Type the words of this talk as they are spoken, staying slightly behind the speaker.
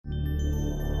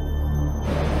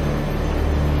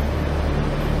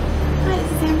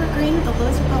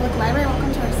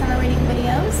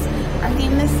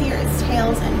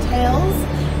Tails and Tales,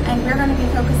 and we're going to be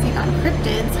focusing on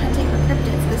cryptids, hunting for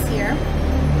cryptids this year.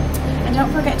 And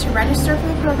don't forget to register for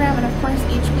the program, and of course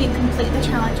each week complete the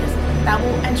challenges that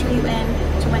will enter you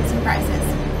in to win some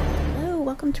prizes. Hello,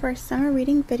 welcome to our summer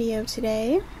reading video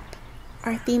today.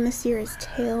 Our theme this year is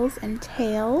Tails and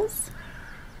Tales.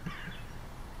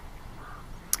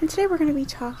 And today we're going to be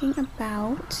talking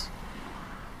about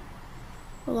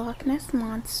the Loch Ness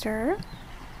Monster.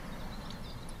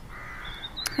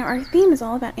 Now our theme is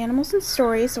all about animals and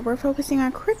stories, so we're focusing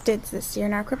on cryptids this year.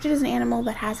 Now a cryptid is an animal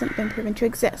that hasn't been proven to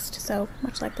exist, so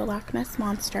much like the Loch Ness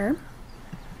Monster.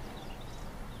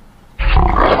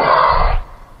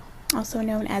 Also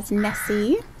known as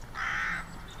Nessie.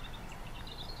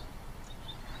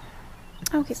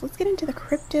 Okay, so let's get into the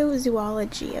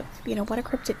cryptozoology of, what a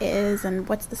cryptid is and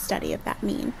what's the study of that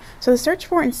mean. So the search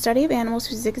for and study of animals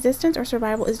whose existence or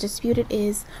survival is disputed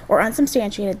or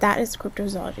unsubstantiated, that is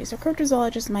cryptozoology. So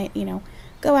cryptozoologists might,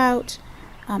 go out,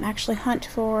 actually hunt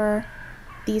for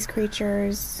these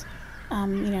creatures,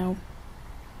 the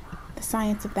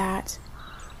science of that.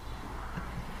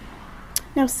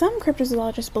 Now, some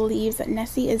cryptozoologists believe that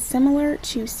Nessie is similar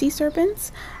to sea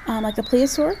serpents, like the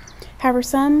plesiosaur. However,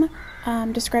 some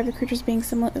describe the creatures being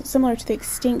similar to the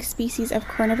extinct species of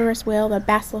carnivorous whale, the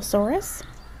Basilosaurus.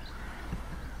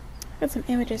 I've got some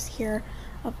images here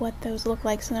of what those look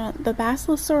like. So the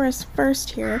Basilosaurus first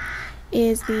here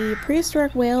is the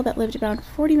prehistoric whale that lived about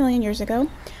 40 million years ago.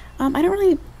 I don't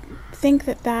really think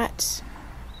that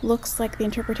looks like the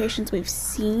interpretations we've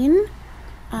seen.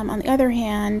 On the other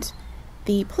hand,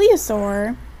 the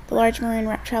plesiosaur, the large marine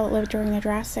reptile that lived during the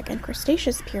Jurassic and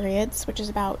Cretaceous periods, which is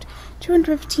about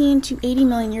 215 to 80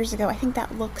 million years ago, I think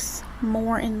that looks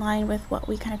more in line with what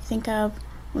we kind of think of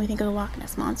when we think of the Loch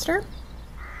Ness Monster.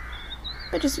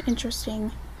 But just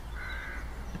interesting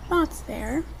thoughts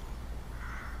there.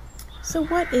 So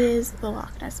what is the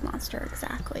Loch Ness Monster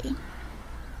exactly?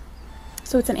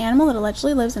 So it's an animal that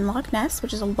allegedly lives in Loch Ness,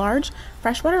 which is a large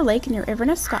freshwater lake near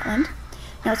Inverness, Scotland.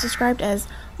 Now it's described as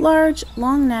large,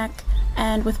 long neck,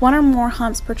 and with one or more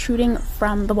humps protruding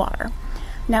from the water.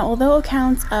 Now, although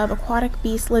accounts of aquatic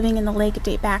beasts living in the lake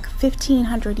date back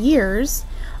 1,500 years,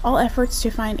 all efforts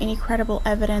to find any credible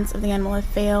evidence of the animal have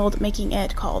failed, making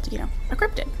it called, a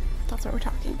cryptid. That's what we're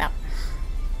talking about.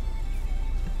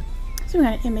 So we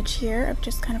got an image here of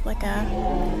just kind of like a,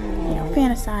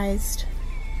 fantasized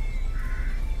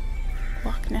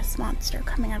Loch Ness Monster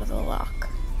coming out of the loch.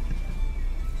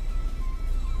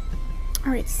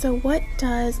 Alright, so what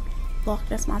does Loch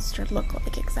Ness Monster look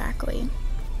like exactly?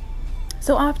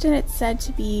 So often it's said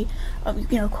to be,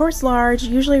 of course large,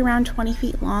 usually around 20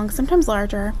 feet long, sometimes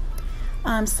larger.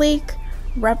 Sleek,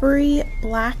 rubbery,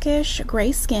 blackish,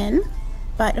 gray skin,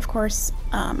 but of course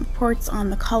reports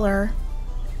on the color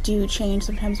do change.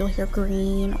 Sometimes you'll hear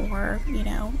green or,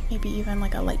 maybe even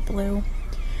like a light blue.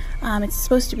 It's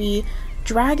supposed to be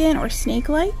dragon or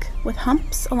snake-like with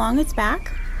humps along its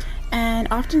back, and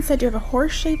often said to have a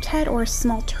horse-shaped head or a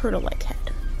small turtle-like head.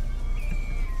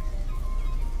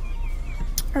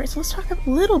 Alright, so let's talk a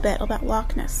little bit about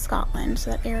Loch Ness, Scotland,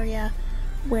 so that area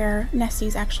where Nessie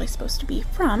is actually supposed to be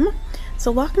from.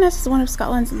 So Loch Ness is one of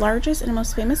Scotland's largest and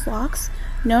most famous lochs,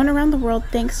 known around the world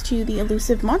thanks to the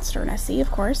elusive monster Nessie, of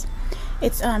course.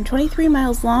 It's 23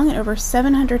 miles long and over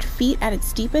 700 feet at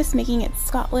its deepest, making it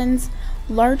Scotland's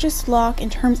largest loch in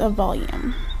terms of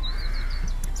volume.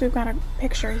 So we've got a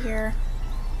picture here,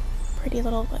 pretty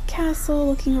little castle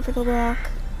looking over the loch.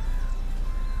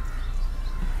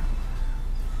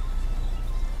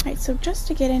 Alright, so just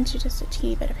to get into just a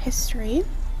teeny bit of history.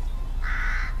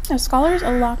 Now, scholars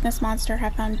of the Loch Ness Monster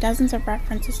have found dozens of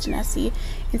references to Nessie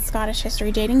in Scottish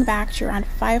history dating back to around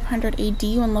 500 AD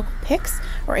when local Picts,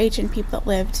 or ancient people that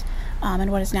lived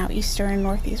in what is now eastern and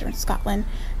northeastern Scotland,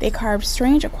 they carved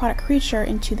strange aquatic creature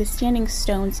into the standing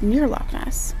stones near Loch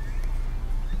Ness.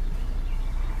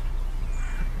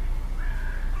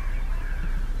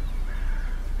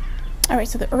 Alright,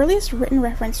 so the earliest written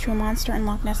reference to a monster in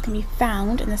Loch Ness can be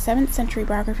found in the 7th century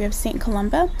biography of St.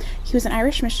 Columba. He was an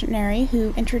Irish missionary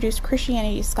who introduced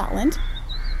Christianity to Scotland.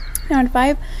 Now in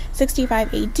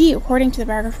 565 AD, according to the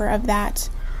biographer of that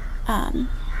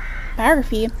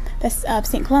biography of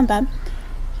St. Columba,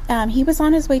 he was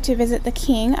on his way to visit the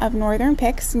king of northern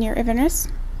Picts near Inverness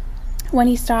when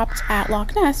he stopped at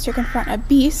Loch Ness to confront a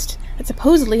beast that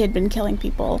supposedly had been killing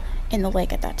people in the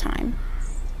lake at that time.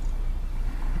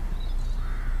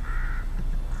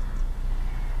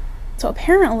 So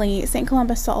apparently, St.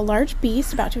 Columba saw a large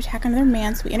beast about to attack another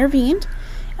man, so he intervened,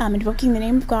 invoking the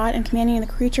name of God and commanding the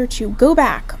creature to go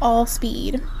back all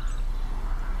speed.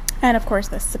 And of course,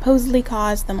 this supposedly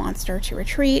caused the monster to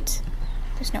retreat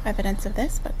There's no evidence of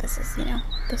this, but this is,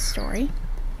 the story.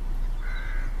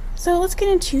 So let's get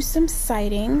into some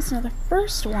sightings. Now, the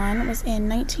first one was in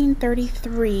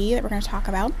 1933 that we're going to talk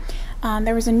about.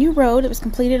 There was a new road that was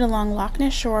completed along Loch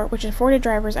Ness shore, which afforded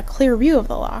drivers a clear view of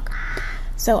the loch.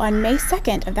 So on May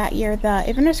 2nd of that year, the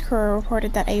Inverness Courier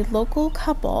reported that a local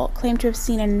couple claimed to have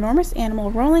seen an enormous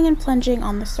animal rolling and plunging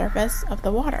on the surface of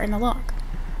the water in the loch.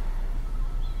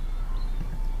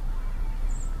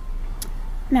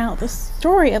 Now, the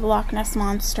story of the Loch Ness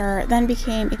Monster then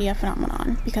became a media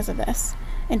phenomenon because of this,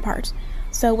 in part.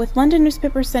 So with London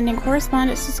newspapers sending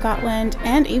correspondents to Scotland,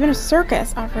 and even a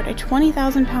circus offered a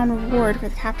 £20,000 reward for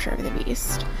the capture of the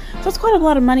beast. So that's quite a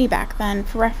lot of money back then.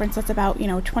 For reference, that's about,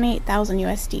 28,000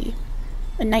 USD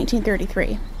in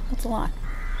 1933. That's a lot.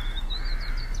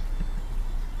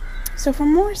 So for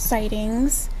more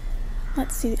sightings,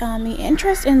 let's see, the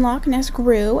interest in Loch Ness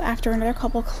grew after another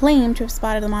couple claimed to have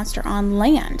spotted the monster on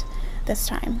land this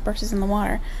time versus in the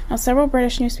water. Now, several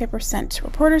British newspapers sent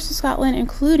reporters to Scotland,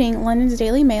 including London's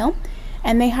Daily Mail,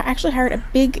 and they actually hired a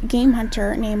big game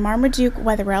hunter named Marmaduke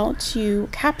Wetherell to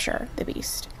capture the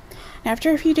beast. Now,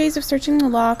 after a few days of searching the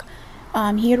loch,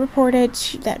 he had reported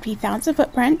that he found some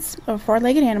footprints of a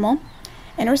four-legged animal.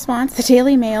 In response, the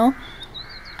Daily Mail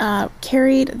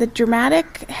carried the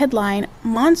dramatic headline,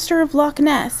 "Monster of Loch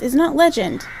Ness is not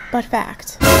legend, but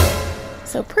fact."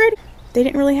 So they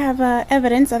didn't really have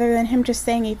evidence other than him just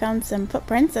saying he found some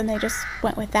footprints, and they just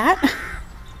went with that.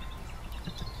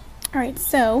 Alright,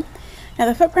 so now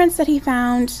the footprints that he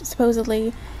found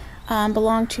supposedly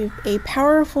belonged to a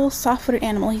powerful soft-footed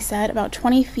animal, he said, about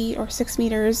 20 feet or 6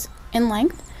 meters in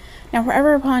length. Now,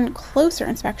 however, upon closer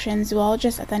inspection,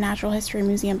 zoologists at the Natural History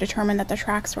Museum determined that the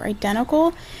tracks were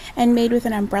identical and made with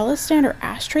an umbrella stand or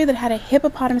ashtray that had a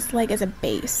hippopotamus leg as a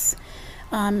base.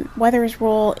 Weather's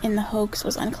role in the hoax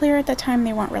was unclear at that time.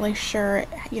 They weren't really sure,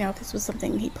 if this was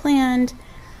something he planned,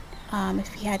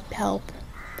 if he had help.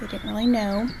 They didn't really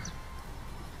know.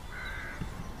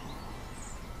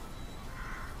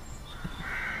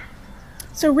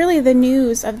 So really, the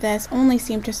news of this only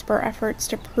seemed to spur efforts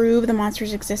to prove the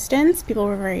monster's existence. People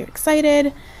were very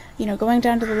excited, going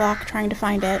down to the loch, trying to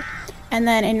find it. And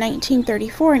then in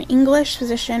 1934, an English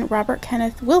physician, Robert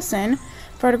Kenneth Wilson,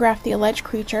 photographed the alleged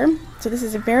creature. So this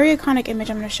is a very iconic image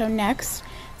I'm going to show next.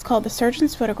 It's called the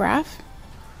surgeon's photograph.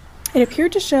 It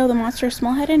appeared to show the monster's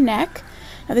small head and neck.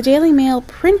 Now, the Daily Mail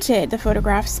printed the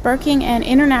photograph, sparking an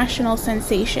international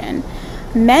sensation.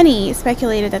 Many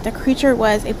speculated that the creature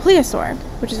was a plesiosaur,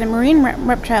 which is a marine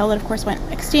reptile that, of course, went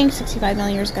extinct 65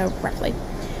 million years ago, roughly,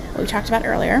 what we talked about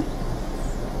earlier.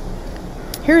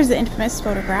 Here's the infamous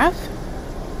photograph.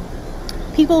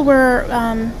 People were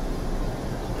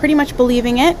pretty much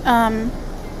believing it,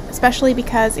 especially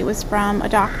because it was from a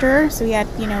doctor, so he had,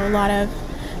 a lot of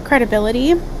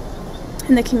credibility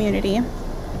in the community.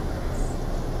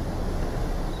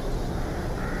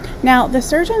 Now, the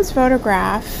surgeon's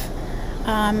photograph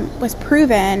was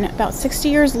proven about 60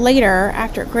 years later,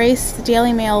 after it graced the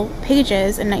Daily Mail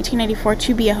pages in 1994,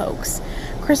 to be a hoax.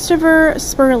 Christopher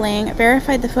Spurling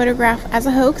verified the photograph as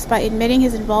a hoax by admitting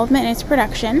his involvement in its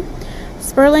production.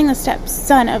 Spurling,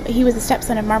 he was the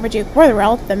stepson of Marmaduke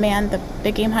Wetherell,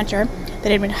 the game hunter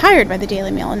that had been hired by the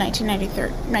Daily Mail in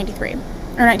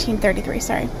 1933.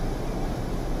 Sorry.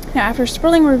 Now, after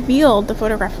Spurling revealed the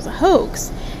photograph was a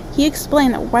hoax, he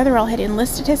explained that Wetherell had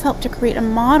enlisted his help to create a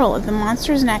model of the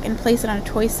monster's neck and place it on a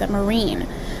toy submarine.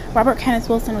 Robert Kenneth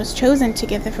Wilson was chosen to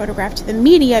give the photograph to the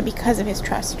media because of his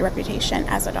trusted reputation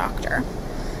as a doctor.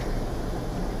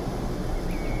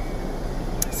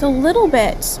 So a little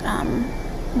bit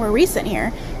more recent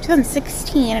here,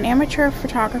 2016, an amateur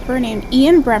photographer named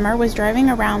Ian Bremer was driving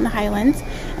around the Highlands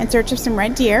in search of some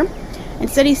red deer.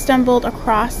 Instead, he stumbled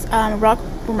across a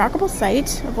remarkable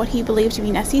sight of what he believed to be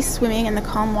Nessie swimming in the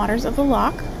calm waters of the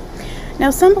loch.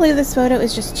 Now, some believe this photo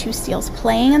is just two seals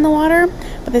playing in the water,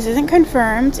 but this isn't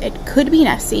confirmed. It could be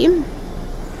Nessie.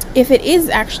 If it is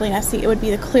actually Nessie, it would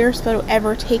be the clearest photo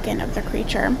ever taken of the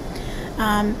creature.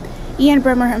 Ian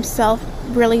Bremer himself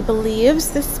really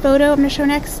believes this photo I'm going to show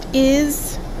next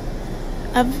is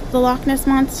of the Loch Ness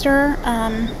Monster.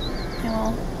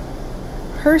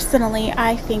 Personally,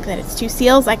 I think that it's two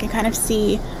seals. I can kind of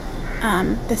see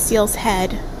the seal's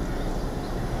head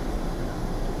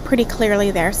pretty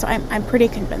clearly there, so I'm pretty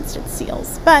convinced it's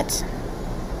seals, but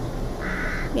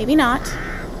maybe not.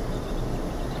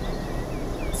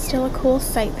 Still a cool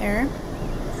sight there.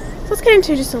 So let's get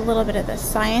into just a little bit of the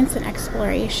science and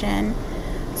exploration.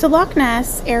 So Loch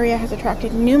Ness area has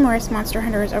attracted numerous monster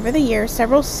hunters over the years.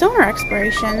 Several sonar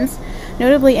explorations,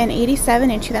 notably in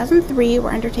 1987 and 2003,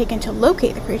 were undertaken to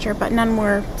locate the creature, but none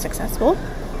were successful.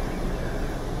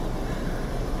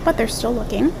 but they're still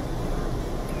looking,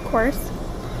 of course.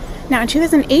 Now, in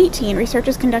 2018,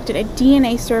 researchers conducted a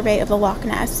DNA survey of the Loch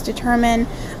Ness to determine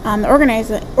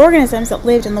the organisms that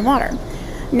lived in the water.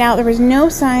 Now, there was no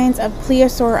signs of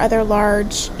plesiosaur or other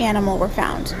large animal were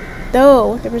found,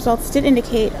 though the results did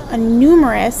indicate a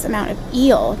numerous amount of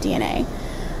eel DNA.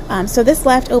 So this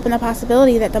left open the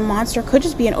possibility that the monster could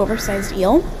just be an oversized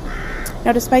eel.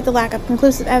 Now, despite the lack of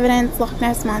conclusive evidence, Loch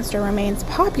Ness Monster remains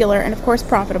popular and, of course,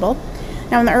 profitable.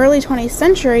 Now, in the early 20th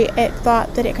century, it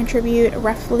thought that it contributed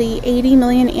roughly 80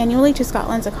 million annually to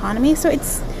Scotland's economy, so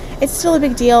it's still a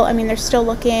big deal. I mean, they're still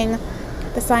looking.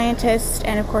 The scientists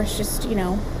and, of course, just,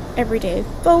 everyday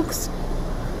folks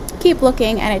keep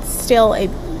looking, and it's still a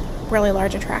really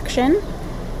large attraction,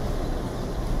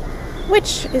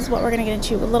 which is what we're going to get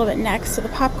into a little bit next. So the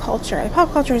pop culture. The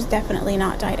pop culture has definitely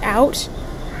not died out.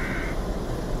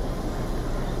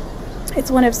 It's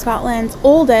one of Scotland's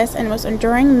oldest and most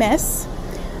enduring myths.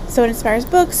 So it inspires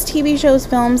books, TV shows,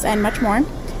 films, and much more.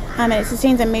 And it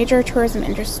sustains a major tourism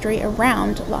industry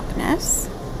around Loch Ness.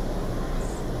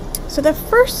 So the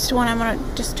first one I'm going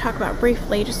to just talk about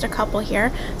briefly, just a couple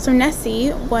here. So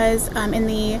Nessie was in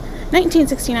the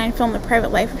 1969 film The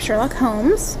Private Life of Sherlock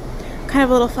Holmes. Kind of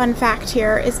a little fun fact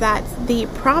here is that the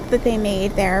prop that they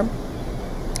made there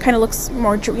kind of looks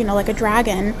more, like a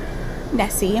dragon,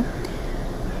 Nessie.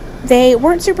 They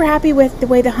weren't super happy with the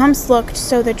way the humps looked,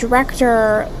 so the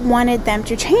director wanted them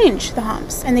to change the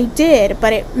humps, and they did,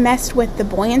 but it messed with the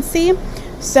buoyancy.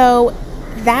 So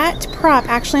that prop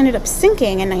actually ended up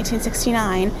sinking in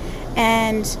 1969,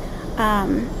 and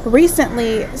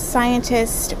recently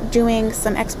scientists doing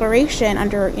some exploration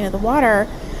under the water,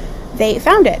 they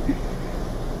found it.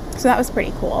 So that was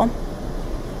pretty cool.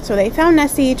 So they found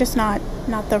Nessie, just not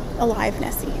the alive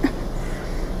Nessie.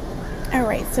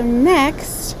 Alright, so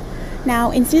next,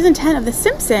 now in season 10 of The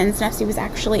Simpsons, Nessie was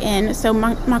actually in. So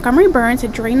Montgomery Burns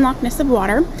had drained Loch Ness of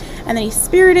water, and then he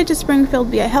spirited to Springfield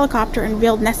via helicopter and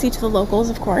revealed Nessie to the locals,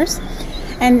 of course.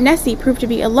 And Nessie proved to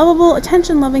be a lovable,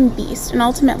 attention-loving beast, and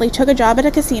ultimately took a job at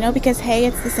a casino because, hey,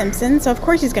 it's The Simpsons, so of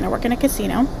course he's going to work in a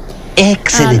casino.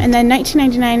 Excellent. And then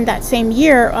 1999, that same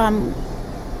year,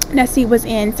 Nessie was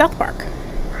in South Park.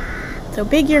 So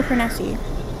big year for Nessie.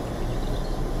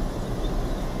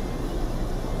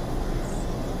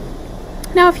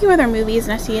 Now, a few other movies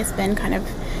Nessie has been kind of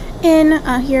in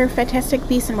here. Fantastic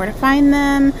Beasts and Where to Find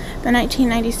Them. The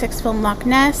 1996 film Loch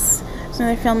Ness. There's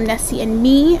another film, Nessie and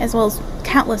Me, as well as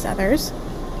countless others.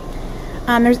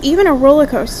 There's even a roller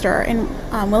coaster in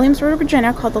Williamsburg,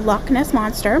 Virginia called the Loch Ness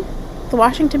Monster. The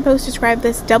Washington Post described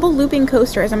this double looping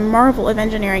coaster as a marvel of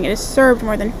engineering. It has served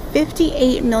more than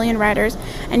 58 million riders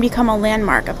and become a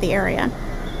landmark of the area.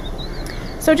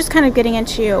 So just kind of getting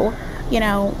into,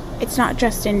 it's not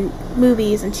just in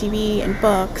movies and TV and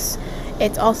books.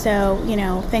 It's also,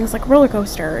 things like roller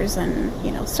coasters and,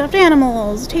 stuffed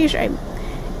animals, t-shirts.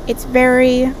 It's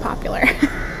very popular.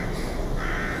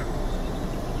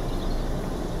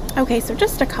 Okay, so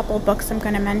just a couple books I'm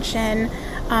going to mention.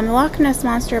 The Loch Ness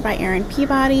Monster by Aaron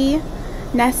Peabody,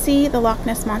 Nessie, The Loch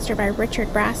Ness Monster by Richard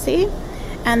Brassey,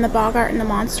 and The Boggart and the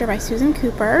Monster by Susan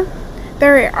Cooper.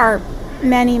 There are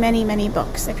many, many, many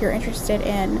books if you're interested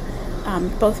in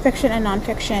both fiction and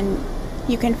nonfiction.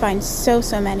 You can find so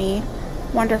many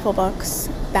wonderful books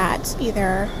that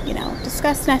either,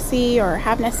 discuss Nessie or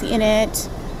have Nessie in it.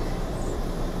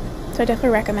 So I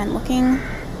definitely recommend looking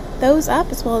those up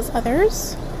as well as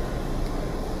others.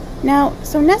 Now,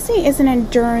 so Nessie is an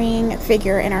enduring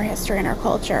figure in our history and our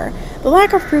culture. The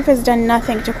lack of proof has done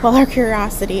nothing to quell our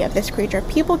curiosity of this creature.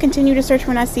 People continue to search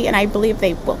for Nessie, and I believe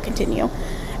they will continue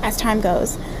as time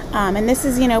goes. And this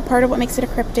is, part of what makes it a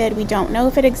cryptid. We don't know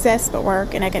if it exists, but we're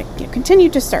going to continue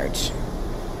to search.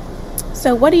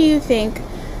 So what do you think?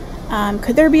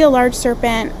 Could there be a large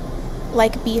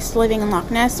serpent-like beast living in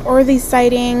Loch Ness, or are these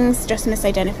sightings just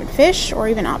misidentified fish or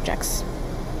even objects?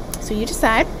 So you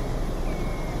decide.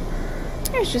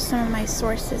 Here's just some of my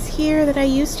sources here that I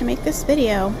used to make this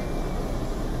video.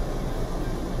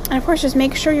 And of course, just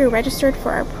make sure you're registered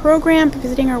for our program by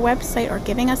visiting our website or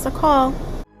giving us a call.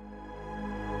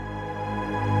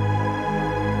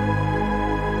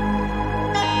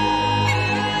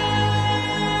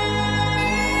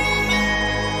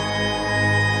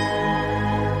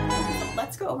 So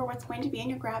let's go over what's going to be in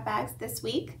your grab bags this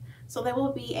week. So there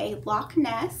will be a Loch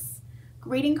Ness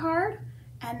greeting card,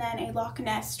 and then a Loch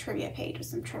Ness trivia page with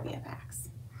some trivia facts.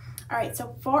 All right,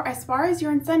 so as far as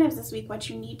your incentives this week,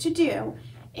 what you need to do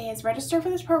is register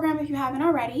for this program if you haven't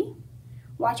already,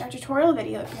 watch our tutorial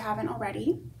video if you haven't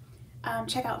already,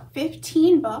 check out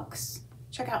 15 books,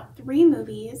 check out 5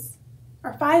 movies,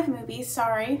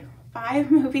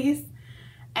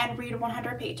 and read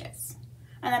 100 pages.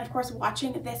 And then of course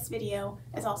watching this video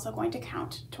is also going to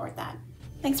count toward that.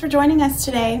 Thanks for joining us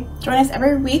today. Join us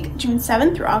every week, June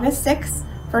 7th through August 6th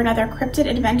for another cryptid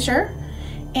adventure.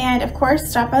 And of course,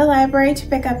 stop by the library to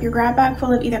pick up your grab bag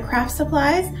full of either craft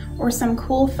supplies or some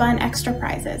cool, fun extra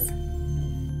prizes.